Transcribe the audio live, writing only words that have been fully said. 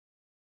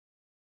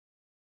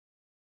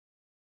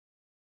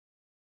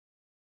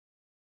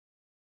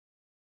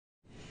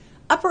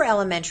Upper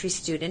elementary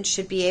students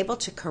should be able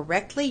to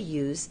correctly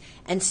use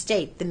and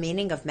state the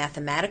meaning of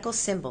mathematical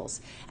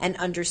symbols and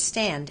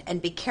understand and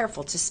be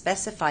careful to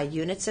specify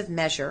units of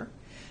measure,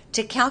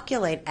 to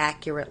calculate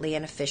accurately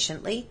and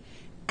efficiently,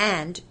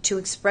 and to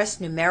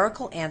express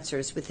numerical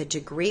answers with a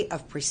degree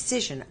of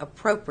precision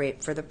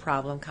appropriate for the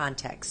problem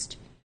context.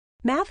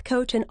 Math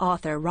coach and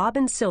author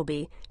Robin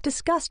Silby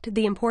discussed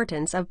the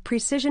importance of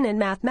precision in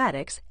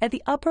mathematics at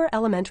the upper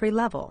elementary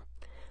level.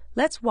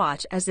 Let's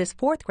watch as this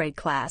fourth grade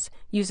class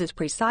uses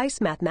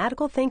precise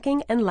mathematical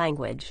thinking and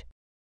language.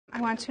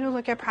 I want you to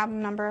look at problem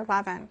number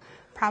 11.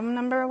 Problem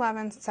number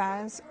 11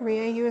 says,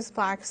 Rhea used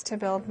blocks to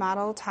build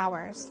model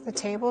towers. The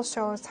table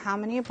shows how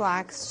many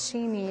blocks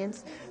she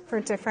needs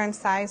for different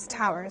sized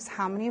towers.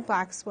 How many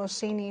blocks will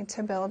she need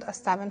to build a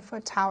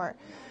 7-foot tower?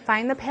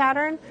 Find the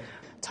pattern,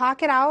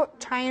 talk it out,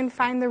 try and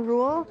find the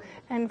rule,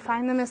 and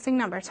find the missing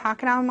number.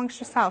 Talk it out amongst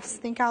yourselves.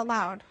 Think out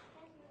loud.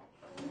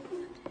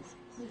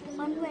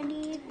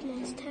 120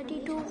 plus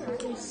 32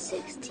 is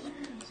 60.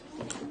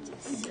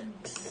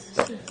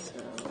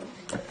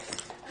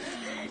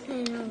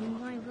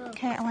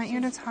 Okay, I want you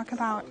to talk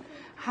about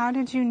how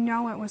did you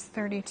know it was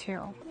 32?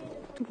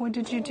 What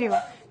did you do?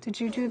 Did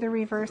you do the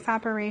reverse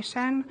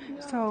operation?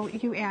 So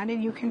you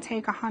added, you can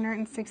take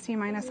 160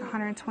 minus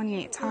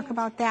 128. Talk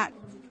about that.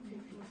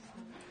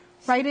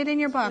 Write it in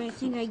your book. I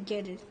think I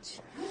get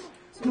it.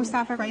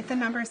 Mustafa, write the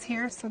numbers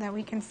here so that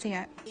we can see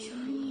it.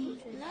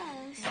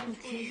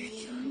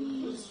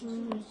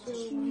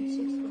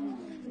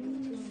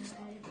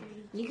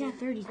 You got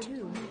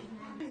 32.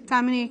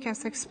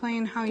 Dominicus,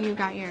 explain how you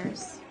got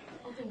yours.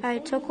 I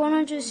took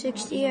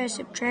 160, I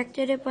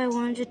subtracted it by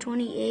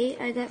 128,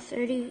 I got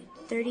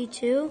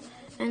 32,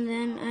 and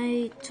then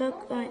I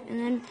took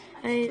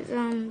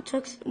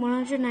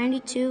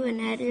 192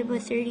 and added it by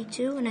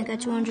 32, and I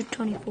got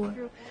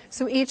 224.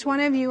 So each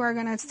one of you are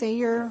going to say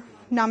your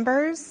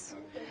numbers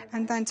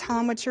and then tell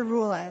them what your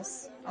rule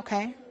is,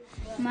 okay?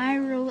 My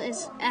rule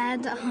is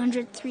add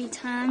 100 3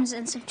 times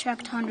and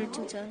subtract 100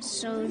 2 times.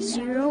 So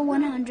 0,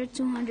 100,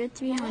 200,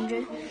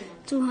 300,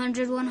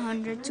 200,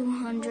 100,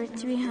 200,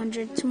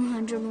 300,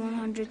 200,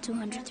 100,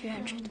 200,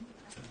 300.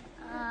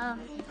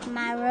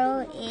 My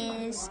rule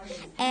is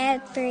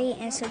add 3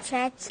 and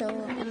subtract 2.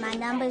 And my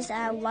numbers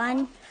are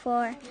 1,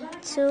 4,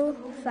 2,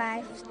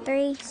 5,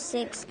 3,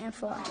 6, and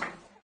 4.